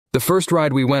The first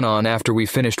ride we went on after we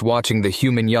finished watching the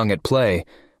human young at play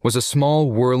was a small,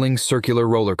 whirling, circular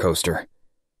roller coaster.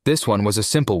 This one was a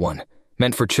simple one,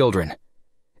 meant for children.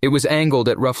 It was angled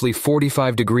at roughly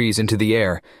 45 degrees into the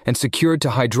air and secured to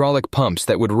hydraulic pumps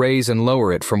that would raise and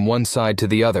lower it from one side to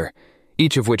the other,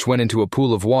 each of which went into a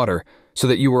pool of water so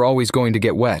that you were always going to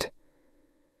get wet.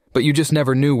 But you just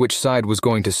never knew which side was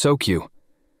going to soak you.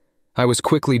 I was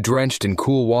quickly drenched in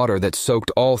cool water that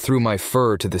soaked all through my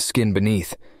fur to the skin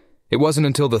beneath. It wasn't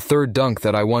until the third dunk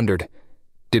that I wondered,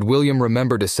 did William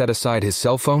remember to set aside his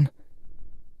cell phone?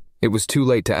 It was too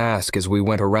late to ask as we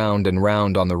went around and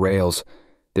round on the rails,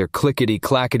 their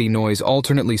clickety-clackety noise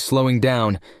alternately slowing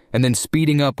down and then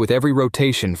speeding up with every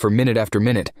rotation for minute after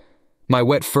minute. My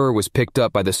wet fur was picked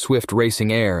up by the swift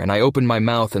racing air, and I opened my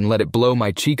mouth and let it blow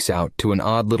my cheeks out to an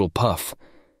odd little puff.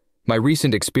 My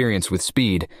recent experience with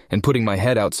speed and putting my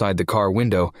head outside the car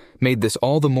window made this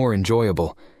all the more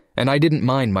enjoyable, and I didn't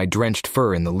mind my drenched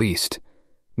fur in the least.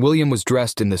 William was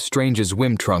dressed in the strangest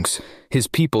whim trunks his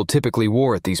people typically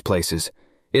wore at these places.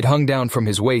 It hung down from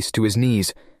his waist to his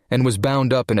knees and was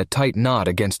bound up in a tight knot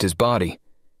against his body.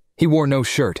 He wore no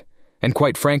shirt, and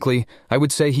quite frankly, I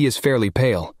would say he is fairly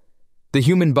pale. The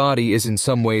human body is in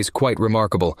some ways quite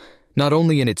remarkable, not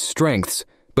only in its strengths,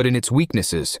 but in its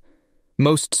weaknesses.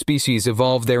 Most species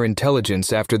evolved their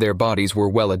intelligence after their bodies were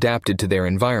well adapted to their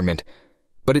environment,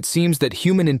 but it seems that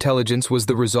human intelligence was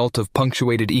the result of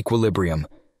punctuated equilibrium.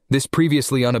 This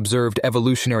previously unobserved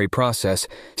evolutionary process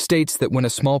states that when a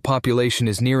small population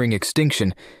is nearing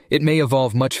extinction, it may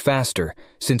evolve much faster,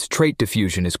 since trait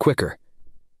diffusion is quicker.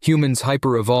 Humans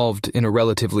hyper-evolved in a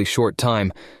relatively short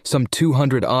time, some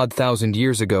 200-odd thousand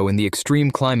years ago in the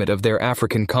extreme climate of their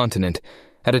African continent,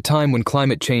 at a time when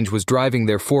climate change was driving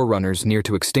their forerunners near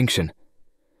to extinction.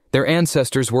 Their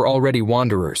ancestors were already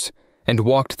wanderers, and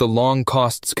walked the long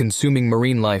costs-consuming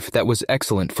marine life that was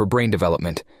excellent for brain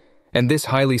development. And this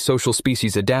highly social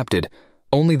species adapted,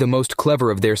 only the most clever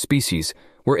of their species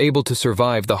were able to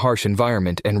survive the harsh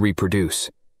environment and reproduce.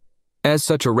 As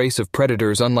such, a race of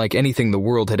predators unlike anything the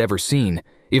world had ever seen,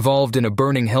 evolved in a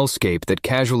burning hellscape that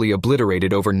casually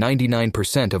obliterated over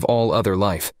 99% of all other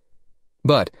life.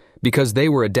 But, because they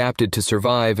were adapted to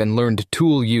survive and learned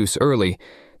tool use early,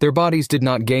 their bodies did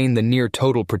not gain the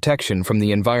near-total protection from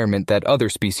the environment that other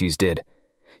species did.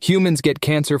 Humans get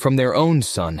cancer from their own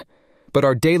sun, but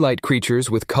are daylight creatures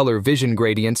with color vision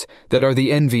gradients that are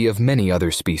the envy of many other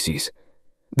species.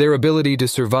 Their ability to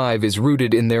survive is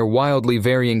rooted in their wildly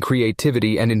varying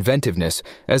creativity and inventiveness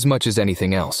as much as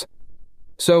anything else.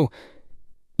 So,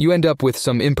 you end up with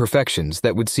some imperfections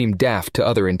that would seem daft to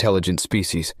other intelligent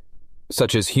species,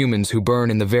 such as humans who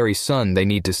burn in the very sun they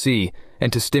need to see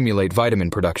and to stimulate vitamin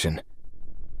production,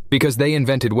 because they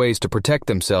invented ways to protect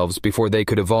themselves before they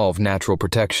could evolve natural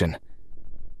protection.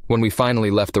 When we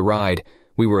finally left the ride,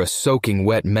 we were a soaking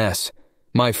wet mess.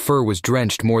 My fur was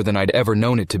drenched more than I'd ever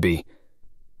known it to be.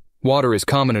 Water is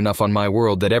common enough on my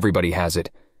world that everybody has it,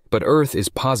 but Earth is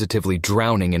positively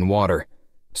drowning in water.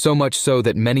 So much so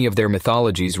that many of their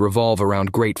mythologies revolve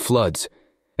around great floods.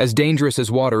 As dangerous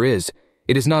as water is,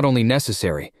 it is not only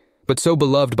necessary, but so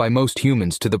beloved by most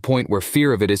humans to the point where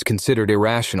fear of it is considered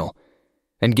irrational.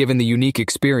 And given the unique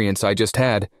experience I just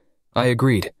had, I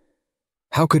agreed.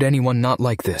 How could anyone not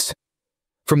like this?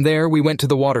 From there, we went to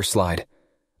the water slide.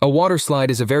 A water slide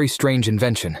is a very strange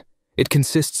invention. It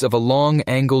consists of a long,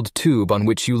 angled tube on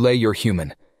which you lay your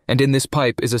human, and in this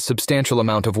pipe is a substantial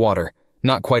amount of water,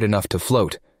 not quite enough to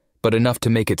float, but enough to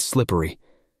make it slippery.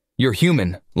 Your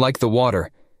human, like the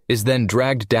water, is then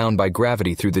dragged down by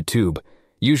gravity through the tube,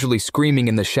 usually screaming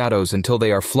in the shadows until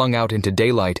they are flung out into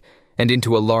daylight and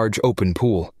into a large open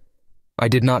pool. I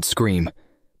did not scream,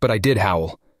 but I did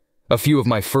howl. A few of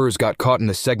my furs got caught in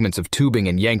the segments of tubing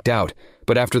and yanked out,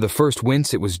 but after the first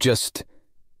wince it was just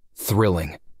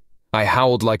thrilling. I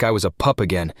howled like I was a pup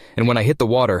again, and when I hit the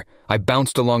water, I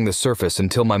bounced along the surface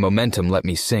until my momentum let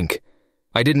me sink.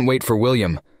 I didn't wait for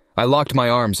William. I locked my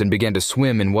arms and began to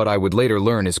swim in what I would later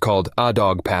learn is called a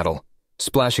dog paddle.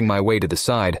 Splashing my way to the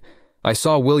side, I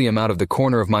saw William out of the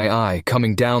corner of my eye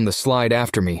coming down the slide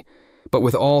after me, but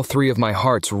with all three of my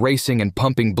hearts racing and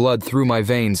pumping blood through my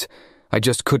veins, I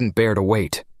just couldn't bear to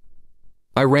wait.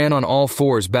 I ran on all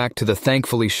fours back to the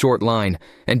thankfully short line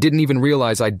and didn't even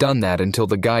realize I'd done that until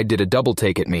the guide did a double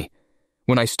take at me.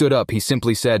 When I stood up, he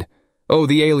simply said, "Oh,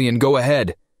 the alien, go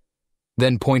ahead,"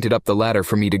 then pointed up the ladder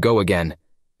for me to go again,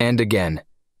 and again,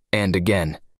 and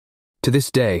again. To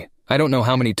this day, I don't know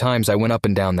how many times I went up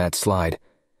and down that slide.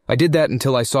 I did that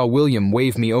until I saw William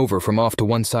wave me over from off to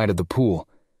one side of the pool.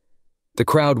 The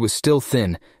crowd was still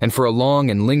thin, and for a long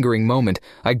and lingering moment,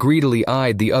 I greedily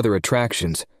eyed the other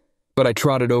attractions. but I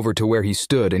trotted over to where he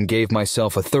stood and gave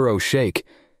myself a thorough shake,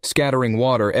 scattering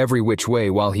water every which way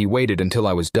while he waited until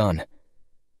I was done.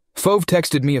 Fove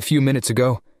texted me a few minutes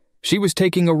ago. She was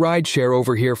taking a rideshare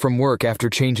over here from work after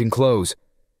changing clothes.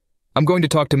 I'm going to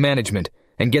talk to management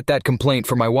and get that complaint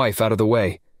for my wife out of the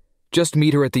way. Just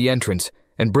meet her at the entrance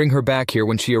and bring her back here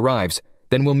when she arrives.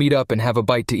 Then we'll meet up and have a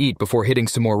bite to eat before hitting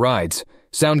some more rides.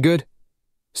 Sound good?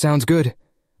 Sounds good,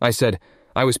 I said.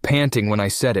 I was panting when I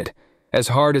said it, as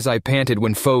hard as I panted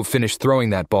when Fove finished throwing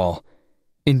that ball.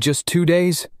 In just 2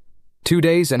 days? 2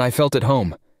 days and I felt at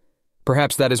home.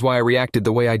 Perhaps that is why I reacted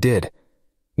the way I did.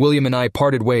 William and I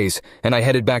parted ways, and I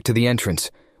headed back to the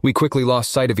entrance. We quickly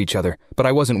lost sight of each other, but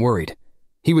I wasn't worried.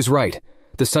 He was right.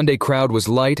 The Sunday crowd was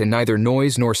light and neither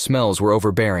noise nor smells were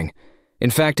overbearing. In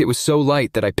fact, it was so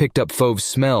light that I picked up Fove's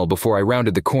smell before I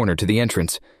rounded the corner to the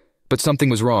entrance. But something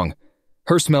was wrong.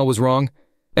 Her smell was wrong,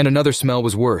 and another smell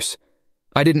was worse.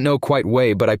 I didn't know quite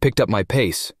way, but I picked up my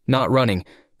pace, not running,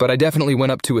 but I definitely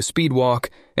went up to a speed walk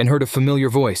and heard a familiar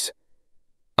voice.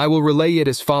 I will relay it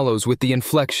as follows with the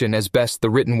inflection as best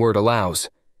the written word allows.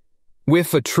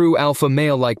 With a true alpha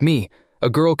male like me, a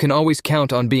girl can always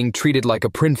count on being treated like a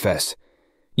princess.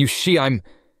 I'm...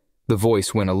 The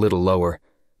voice went a little lower.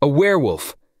 A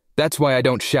werewolf. That's why I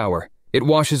don't shower. It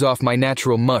washes off my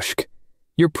natural mushk.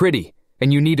 You're pretty,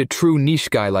 and you need a true niche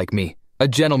guy like me, a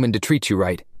gentleman to treat you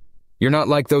right. You're not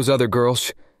like those other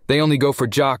girls. They only go for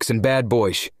jocks and bad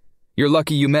boys. You're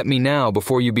lucky you met me now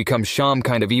before you become some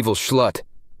kind of evil slut.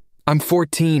 I'm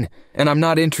 14, and I'm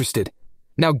not interested.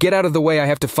 Now get out of the way, I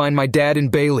have to find my dad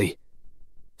and Bailey.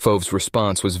 Fove's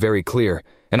response was very clear,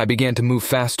 and I began to move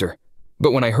faster.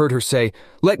 But when I heard her say,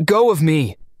 "Let go of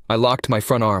me," I locked my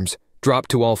front arms, dropped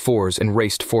to all fours, and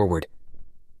raced forward.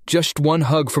 Just one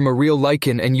hug from a real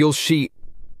lichen and you'll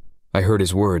I heard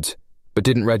his words, but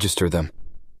didn't register them.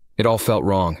 It all felt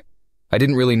wrong. I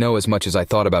didn't really know as much as I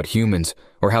thought about humans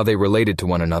or how they related to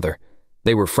one another.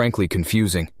 They were frankly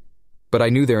confusing. But I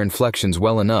knew their inflections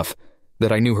well enough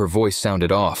that I knew her voice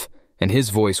sounded off, and his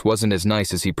voice wasn't as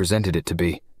nice as he presented it to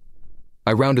be.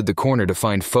 I rounded the corner to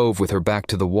find Fove with her back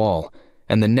to the wall,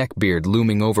 and the neckbeard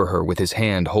looming over her with his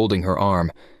hand holding her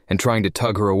arm and trying to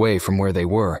tug her away from where they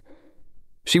were.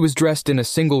 She was dressed in a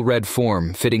single red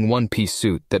form-fitting one-piece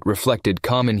suit that reflected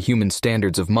common human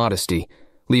standards of modesty,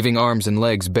 leaving arms and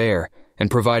legs bare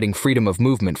and providing freedom of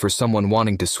movement for someone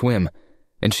wanting to swim,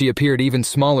 and she appeared even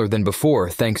smaller than before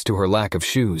thanks to her lack of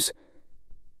shoes.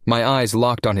 My eyes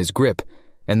locked on his grip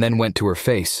and then went to her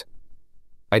face.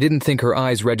 I didn't think her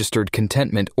eyes registered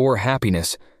contentment or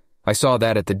happiness. I saw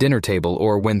that at the dinner table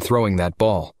or when throwing that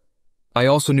ball. I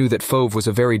also knew that Fove was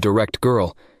a very direct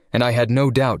girl, and I had no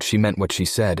doubt she meant what she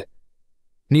said.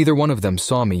 Neither one of them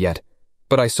saw me yet,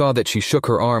 but I saw that she shook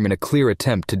her arm in a clear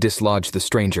attempt to dislodge the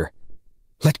stranger.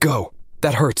 "Let go.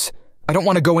 That hurts. I don't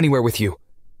want to go anywhere with you."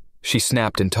 She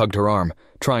snapped and tugged her arm,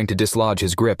 trying to dislodge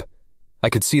his grip. I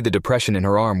could see the depression in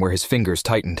her arm where his fingers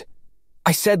tightened.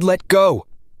 "I said let go!"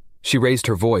 She raised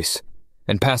her voice,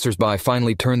 and passers-by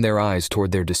finally turned their eyes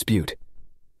toward their dispute.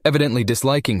 Evidently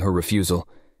disliking her refusal,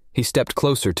 he stepped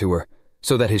closer to her,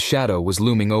 so that his shadow was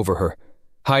looming over her,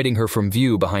 hiding her from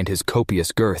view behind his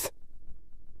copious girth.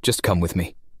 "Just come with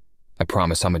me. I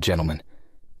promise I'm a gentleman.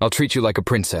 I'll treat you like a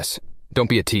princess. Don't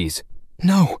be a tease."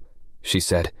 "No," she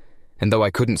said, and though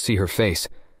I couldn't see her face,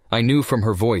 I knew from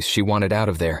her voice she wanted out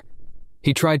of there.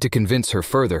 He tried to convince her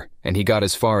further, and he got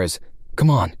as far as, "Come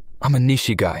on, I'm a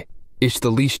niche guy. Ish,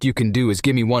 the least you can do is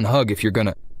give me one hug if you're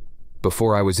gonna..."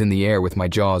 Before I was in the air with my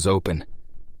jaws open.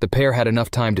 The pair had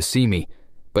enough time to see me,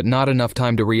 but not enough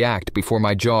time to react before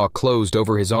my jaw closed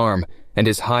over his arm and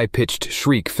his high-pitched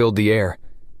shriek filled the air.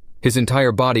 His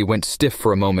entire body went stiff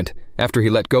for a moment after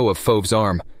he let go of Fove's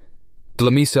arm.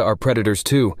 Dlamisa are predators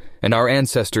too, and our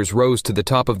ancestors rose to the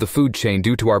top of the food chain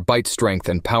due to our bite strength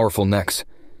and powerful necks.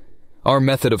 Our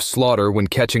method of slaughter when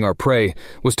catching our prey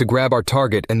was to grab our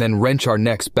target and then wrench our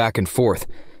necks back and forth,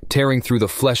 tearing through the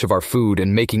flesh of our food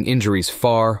and making injuries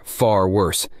far, far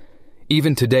worse.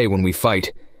 Even today when we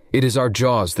fight, it is our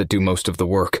jaws that do most of the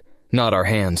work, not our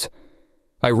hands.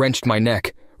 I wrenched my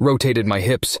neck, rotated my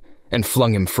hips, and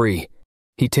flung him free.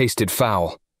 He tasted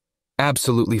foul.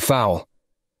 Absolutely foul.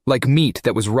 Like meat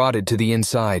that was rotted to the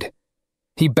inside.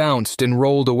 He bounced and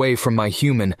rolled away from my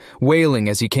human, wailing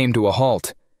as he came to a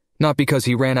halt. Not because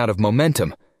he ran out of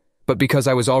momentum, but because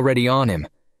I was already on him.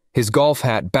 His golf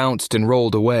hat bounced and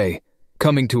rolled away,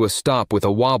 coming to a stop with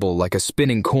a wobble like a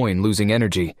spinning coin losing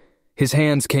energy. His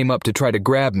hands came up to try to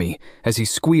grab me as he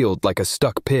squealed like a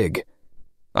stuck pig.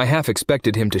 I half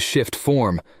expected him to shift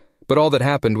form, but all that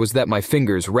happened was that my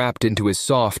fingers wrapped into his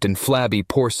soft and flabby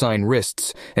porcine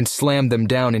wrists and slammed them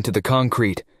down into the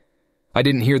concrete. I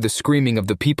didn't hear the screaming of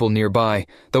the people nearby,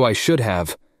 though I should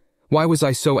have. Why was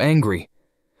I so angry?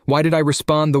 Why did I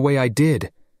respond the way I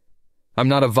did? I'm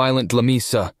not a violent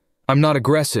Lamisa. I'm not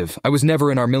aggressive. I was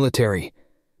never in our military.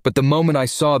 But the moment I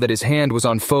saw that his hand was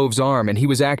on Fauve's arm and he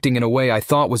was acting in a way I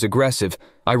thought was aggressive,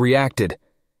 I reacted.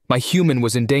 My human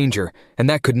was in danger, and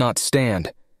that could not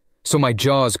stand. So my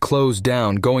jaws closed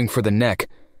down, going for the neck.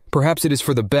 Perhaps it is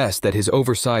for the best that his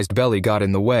oversized belly got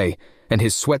in the way, and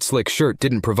his sweat-slick shirt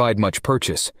didn't provide much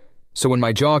purchase. So when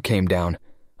my jaw came down,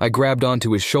 I grabbed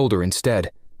onto his shoulder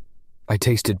instead. I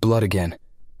tasted blood again.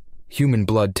 Human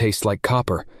blood tastes like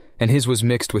copper, and his was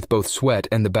mixed with both sweat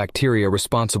and the bacteria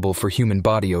responsible for human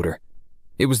body odor.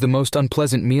 It was the most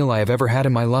unpleasant meal I have ever had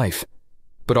in my life,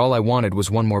 but all I wanted was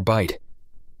one more bite.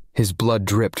 His blood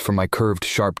dripped from my curved,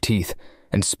 sharp teeth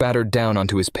and spattered down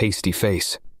onto his pasty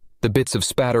face. The bits of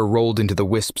spatter rolled into the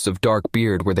wisps of dark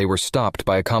beard where they were stopped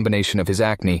by a combination of his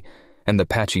acne and the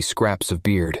patchy scraps of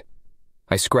beard.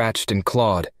 I scratched and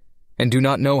clawed, and do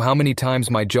not know how many times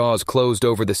my jaws closed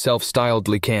over the self-styled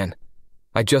Lican.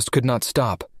 I just could not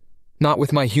stop, not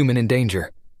with my human in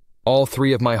danger. All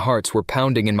three of my hearts were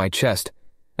pounding in my chest,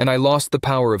 and I lost the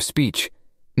power of speech.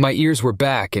 My ears were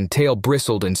back and tail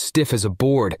bristled and stiff as a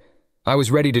board. I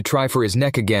was ready to try for his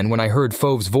neck again when I heard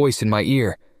Fauve's voice in my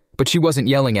ear, but she wasn't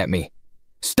yelling at me.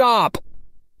 "Stop!"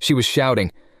 She was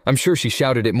shouting. I'm sure she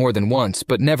shouted it more than once,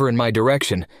 but never in my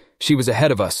direction. She was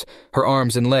ahead of us, her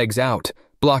arms and legs out,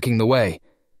 blocking the way.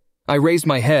 I raised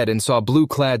my head and saw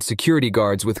blue-clad security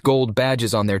guards with gold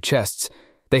badges on their chests.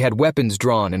 They had weapons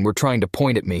drawn and were trying to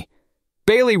point at me.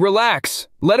 "Bailey, relax!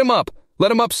 Let him up!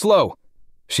 Let him up slow!"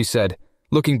 she said,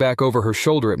 looking back over her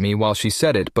shoulder at me while she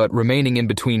said it, but remaining in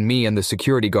between me and the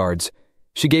security guards.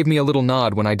 She gave me a little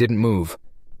nod when I didn't move.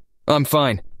 "I'm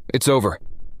fine. It's over."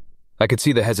 I could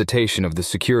see the hesitation of the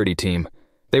security team.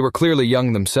 They were clearly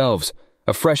young themselves,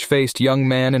 a fresh-faced young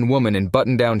man and woman in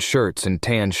button-down shirts and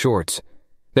tan shorts.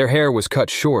 Their hair was cut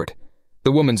short.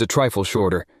 The woman's a trifle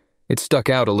shorter. It stuck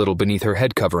out a little beneath her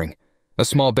head covering, a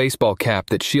small baseball cap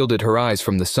that shielded her eyes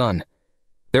from the sun.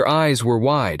 Their eyes were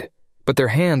wide, but their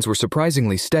hands were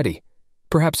surprisingly steady,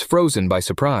 perhaps frozen by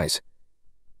surprise.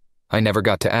 I never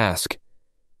got to ask.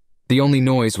 The only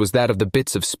noise was that of the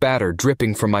bits of spatter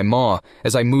dripping from my maw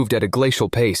as I moved at a glacial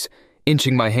pace,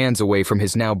 inching my hands away from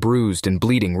his now bruised and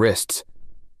bleeding wrists.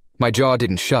 My jaw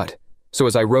didn't shut, so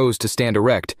as I rose to stand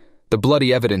erect, the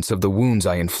bloody evidence of the wounds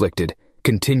I inflicted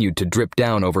continued to drip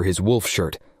down over his wolf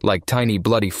shirt like tiny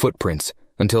bloody footprints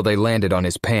until they landed on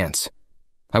his pants.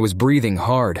 I was breathing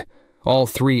hard. All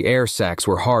three air sacs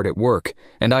were hard at work,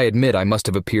 and I admit I must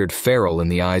have appeared feral in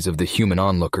the eyes of the human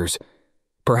onlookers.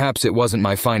 Perhaps it wasn't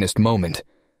my finest moment.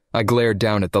 I glared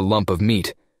down at the lump of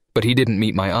meat, but he didn't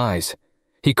meet my eyes.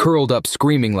 He curled up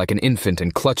screaming like an infant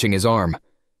and clutching his arm.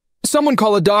 "Someone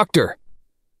call a doctor!"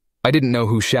 I didn't know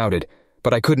who shouted,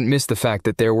 but I couldn't miss the fact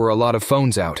that there were a lot of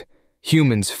phones out.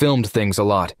 Humans filmed things a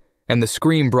lot, and the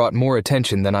scream brought more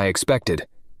attention than I expected.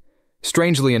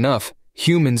 Strangely enough,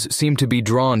 humans seem to be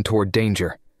drawn toward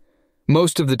danger.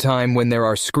 Most of the time when there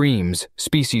are screams,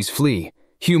 species flee.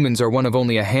 Humans are one of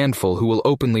only a handful who will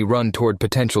openly run toward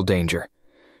potential danger.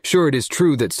 Sure, it is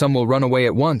true that some will run away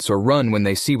at once or run when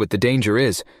they see what the danger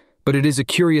is, but it is a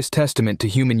curious testament to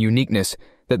human uniqueness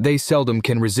that they seldom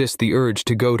can resist the urge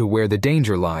to go to where the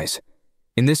danger lies.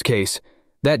 In this case,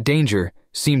 that danger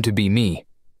seemed to be me.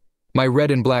 My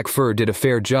red and black fur did a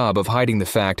fair job of hiding the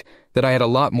fact that I had a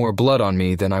lot more blood on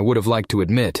me than I would have liked to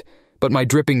admit, but my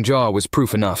dripping jaw was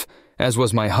proof enough, as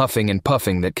was my huffing and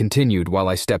puffing that continued while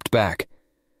I stepped back.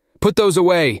 "Put those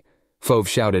away!" Fauve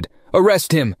shouted.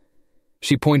 "Arrest him!"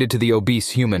 She pointed to the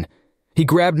obese human. "He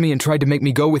grabbed me and tried to make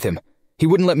me go with him. He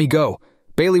wouldn't let me go.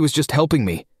 Bailey was just helping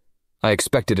me." I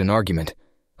expected an argument.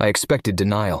 I expected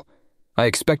denial. I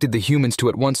expected the humans to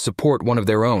at once support one of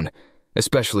their own,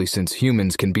 especially since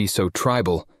humans can be so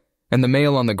tribal, and the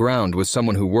male on the ground was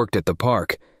someone who worked at the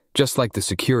park, just like the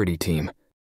security team.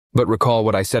 But recall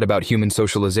what I said about human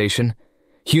socialization?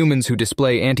 Humans who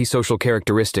display antisocial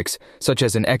characteristics, such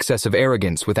as an excess of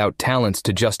arrogance without talents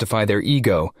to justify their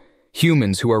ego.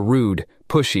 Humans who are rude,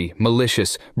 pushy,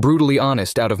 malicious, brutally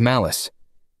honest out of malice.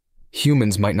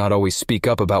 Humans might not always speak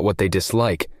up about what they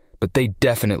dislike, but they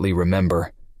definitely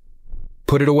remember.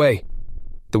 "Put it away,"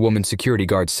 the woman security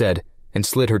guard said, and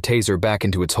slid her taser back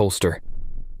into its holster.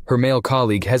 Her male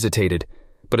colleague hesitated,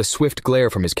 but a swift glare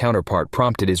from his counterpart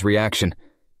prompted his reaction.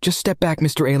 "Just step back,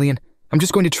 Mr. Alien. I'm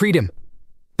just going to treat him,"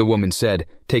 the woman said,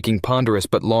 taking ponderous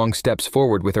but long steps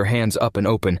forward with her hands up and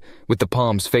open, with the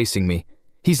palms facing me.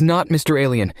 "He's not Mr.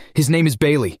 Alien. His name is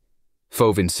Bailey."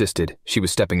 Fauve insisted. She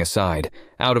was stepping aside,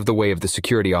 out of the way of the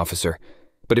security officer.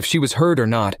 But if she was hurt or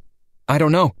not, I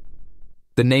don't know.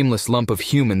 The nameless lump of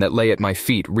human that lay at my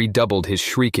feet redoubled his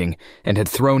shrieking and had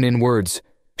thrown in words,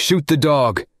 "Shoot the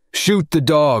dog! Shoot the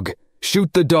dog!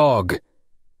 Shoot the dog!"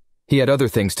 He had other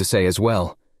things to say as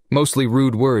well, mostly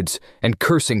rude words and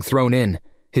cursing thrown in.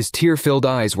 His tear-filled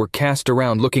eyes were cast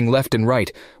around looking left and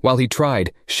right while he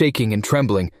tried, shaking and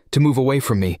trembling, to move away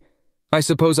from me. I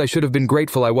suppose I should have been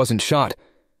grateful I wasn't shot.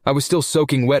 I was still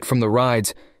soaking wet from the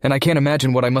rides, and I can't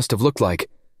imagine what I must have looked like.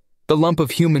 The lump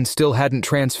of human still hadn't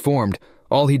transformed.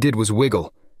 All he did was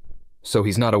wiggle. So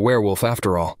he's not a werewolf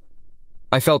after all.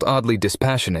 I felt oddly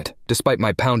dispassionate, despite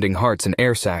my pounding hearts and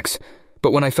air sacs,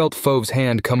 but when I felt Fauve's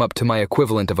hand come up to my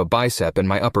equivalent of a bicep in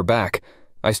my upper back,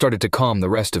 I started to calm the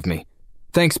rest of me.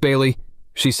 "Thanks, Bailey,"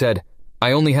 she said.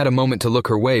 I only had a moment to look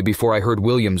her way before I heard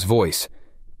William's voice.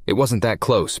 It wasn't that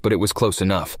close, but it was close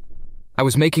enough. I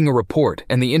was making a report,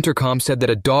 and the intercom said that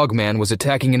a dog man was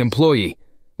attacking an employee.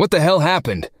 What the hell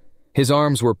happened? His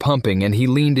arms were pumping, and he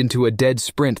leaned into a dead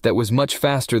sprint that was much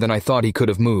faster than I thought he could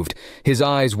have moved. His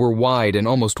eyes were wide and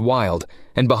almost wild,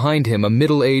 and behind him a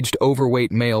middle-aged,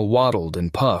 overweight male waddled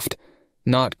and puffed,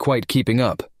 not quite keeping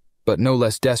up, but no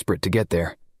less desperate to get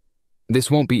there. This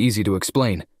won't be easy to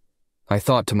explain, I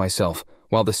thought to myself,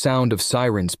 while the sound of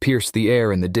sirens pierced the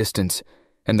air in the distance,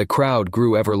 and the crowd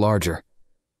grew ever larger.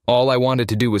 All I wanted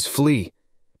to do was flee,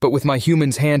 but with my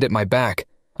human's hand at my back,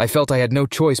 I felt I had no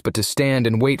choice but to stand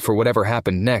and wait for whatever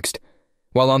happened next.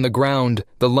 While on the ground,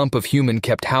 the lump of human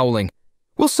kept howling,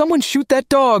 "Will someone shoot that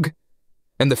dog?"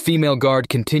 And the female guard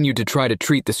continued to try to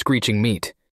treat the screeching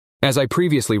meat. As I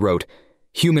previously wrote,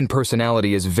 human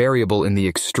personality is variable in the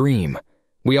extreme.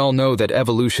 We all know that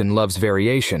evolution loves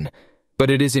variation, but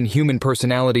it is in human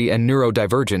personality and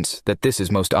neurodivergence that this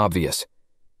is most obvious.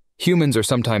 Humans are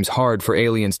sometimes hard for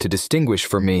aliens to distinguish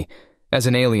from me. As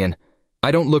an alien, I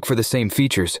don't look for the same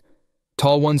features.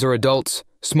 Tall ones are adults,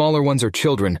 smaller ones are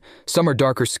children, some are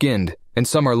darker skinned, and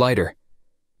some are lighter.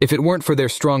 If it weren't for their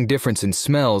strong difference in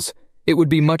smells, it would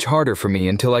be much harder for me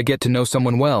until I get to know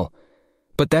someone well.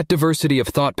 But that diversity of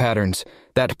thought patterns,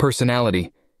 that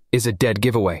personality, is a dead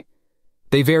giveaway.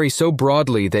 They vary so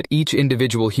broadly that each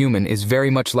individual human is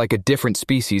very much like a different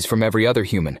species from every other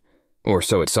human, or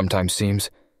so it sometimes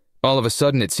seems. All of a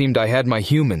sudden it seemed I had my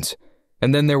humans,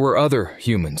 and then there were other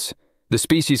humans. The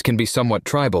species can be somewhat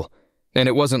tribal, and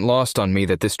it wasn't lost on me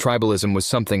that this tribalism was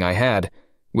something I had,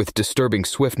 with disturbing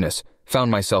swiftness,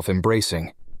 found myself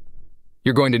embracing.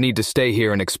 "You're going to need to stay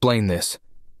here and explain this,"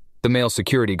 the male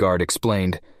security guard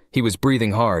explained. He was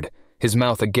breathing hard, his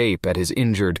mouth agape at his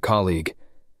injured colleague.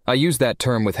 I used that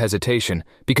term with hesitation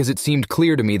because it seemed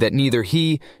clear to me that neither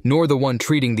he nor the one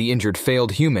treating the injured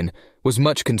failed human was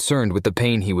much concerned with the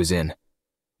pain he was in.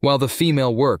 While the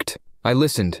female worked, I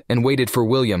listened and waited for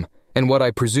William, and what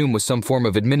I presume was some form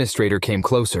of administrator came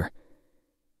closer.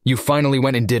 "You finally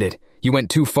went and did it. You went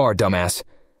too far, dumbass.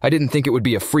 I didn't think it would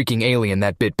be a freaking alien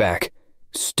that bit back.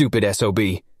 Stupid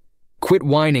SOB. Quit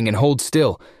whining and hold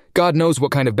still. God knows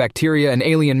what kind of bacteria an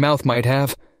alien mouth might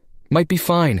have. Might be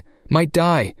fine, might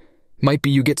die. Might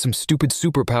be you get some stupid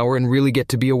superpower and really get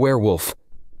to be a werewolf."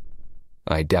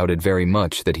 I doubted very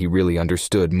much that he really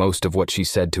understood most of what she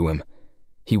said to him.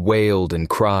 He wailed and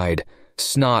cried,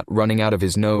 snot running out of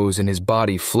his nose, and his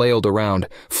body flailed around,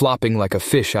 flopping like a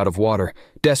fish out of water,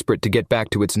 desperate to get back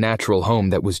to its natural home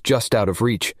that was just out of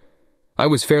reach. I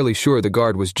was fairly sure the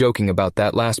guard was joking about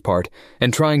that last part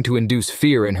and trying to induce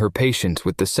fear in her patient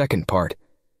with the second part.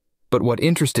 But what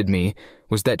interested me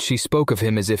was that she spoke of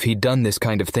him as if he'd done this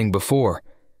kind of thing before.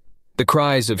 The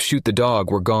cries of "shoot the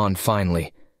dog" were gone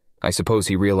finally. I suppose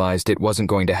he realized it wasn't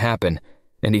going to happen,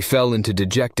 and he fell into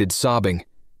dejected sobbing.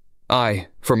 I,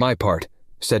 for my part,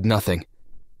 said nothing.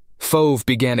 Fauve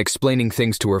began explaining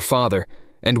things to her father,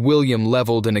 and William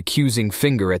leveled an accusing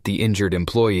finger at the injured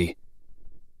employee.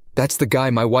 "That's the guy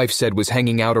my wife said was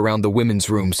hanging out around the women's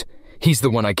rooms. He's the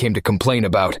one I came to complain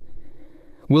about."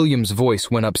 William's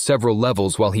voice went up several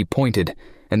levels while he pointed,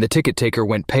 and the ticket taker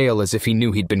went pale as if he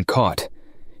knew he'd been caught.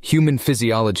 Human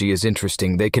physiology is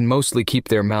interesting. They can mostly keep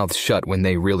their mouths shut when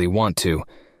they really want to,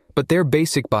 but their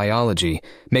basic biology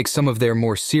makes some of their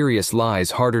more serious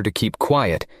lies harder to keep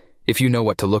quiet if you know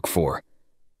what to look for.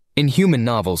 In human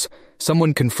novels,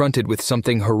 someone confronted with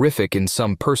something horrific in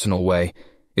some personal way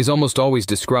is almost always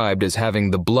described as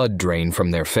having the blood drain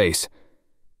from their face.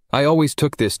 I always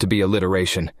took this to be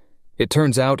alliteration. It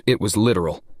turns out it was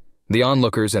literal. The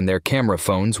onlookers and their camera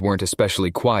phones weren't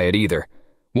especially quiet either.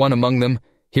 One among them,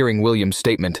 hearing William's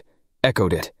statement,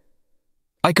 echoed it.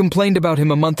 "I complained about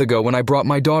him a month ago when I brought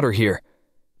my daughter here.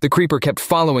 The creeper kept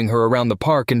following her around the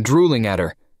park and drooling at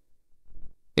her."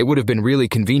 It would have been really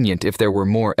convenient if there were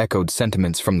more echoed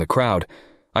sentiments from the crowd.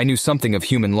 I knew something of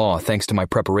human law thanks to my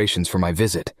preparations for my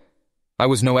visit. I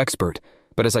was no expert,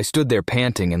 but as I stood there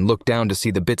panting and looked down to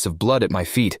see the bits of blood at my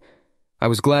feet, I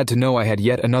was glad to know I had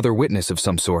yet another witness of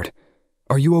some sort.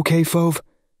 "Are you okay, Fove?"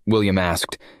 William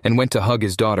asked, and went to hug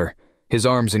his daughter. His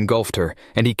arms engulfed her,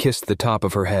 and he kissed the top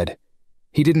of her head.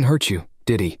 "He didn't hurt you,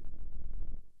 did he?"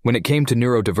 When it came to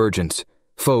neurodivergence,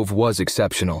 Fove was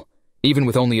exceptional. Even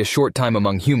with only a short time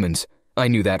among humans, I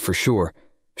knew that for sure.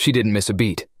 She didn't miss a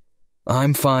beat.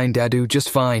 "I'm fine, Dadu, just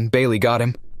fine. Bailey got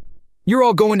him." "You're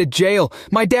all going to jail.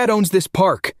 My dad owns this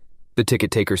park," the ticket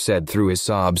taker said through his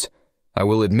sobs. I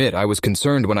will admit I was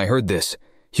concerned when I heard this.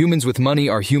 Humans with money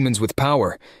are humans with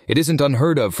power. It isn't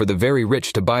unheard of for the very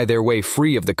rich to buy their way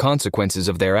free of the consequences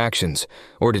of their actions,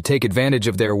 or to take advantage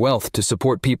of their wealth to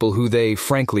support people who they,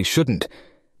 frankly, shouldn't.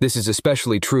 This is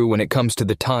especially true when it comes to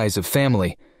the ties of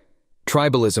family.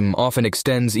 Tribalism often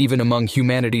extends even among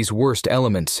humanity's worst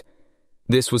elements.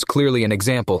 This was clearly an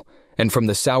example, and from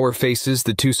the sour faces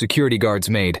the two security guards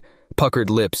made, puckered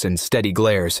lips and steady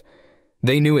glares.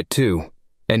 They knew it too,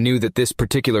 and knew that this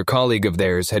particular colleague of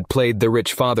theirs had played the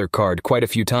rich father card quite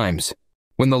a few times.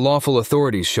 When the lawful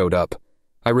authorities showed up,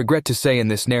 I regret to say in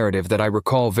this narrative that I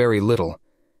recall very little.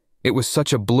 It was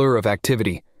such a blur of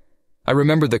activity. I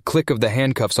remember the click of the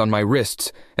handcuffs on my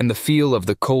wrists and the feel of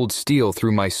the cold steel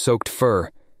through my soaked fur,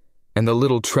 and the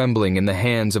little trembling in the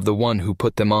hands of the one who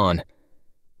put them on.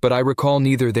 But I recall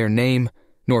neither their name,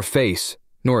 nor face,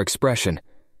 nor expression,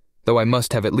 though I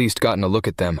must have at least gotten a look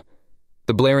at them.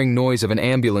 The blaring noise of an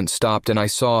ambulance stopped and I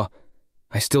still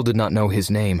did not know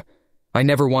his name. I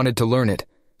never wanted to learn it,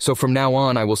 so from now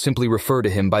on I will simply refer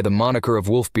to him by the moniker of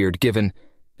Wolfbeard given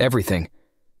everything.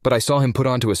 But I saw him put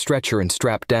onto a stretcher and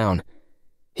strapped down.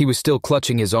 He was still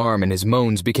clutching his arm and his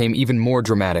moans became even more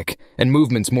dramatic and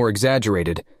movements more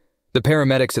exaggerated. The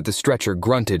paramedics at the stretcher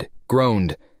grunted,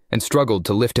 groaned, and struggled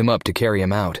to lift him up to carry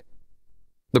him out.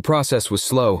 The process was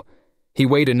slow. He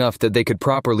weighed enough that they could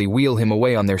properly wheel him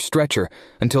away on their stretcher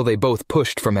until they both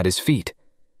pushed from at his feet.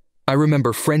 I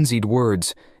remember frenzied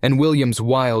words and William's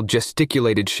wild,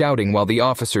 gesticulated shouting while the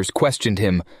officers questioned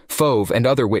him, Fove, and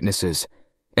other witnesses.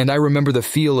 And I remember the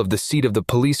feel of the seat of the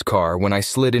police car when I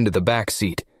slid into the back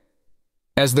seat.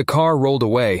 As the car rolled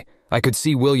away, I could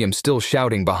see William still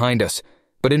shouting behind us,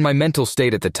 but in my mental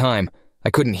state at the time, I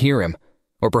couldn't hear him,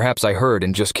 or perhaps I heard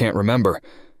and just can't remember.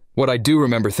 What I do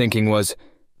remember thinking was,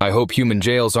 I hope human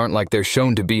jails aren't like they're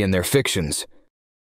shown to be in their fictions.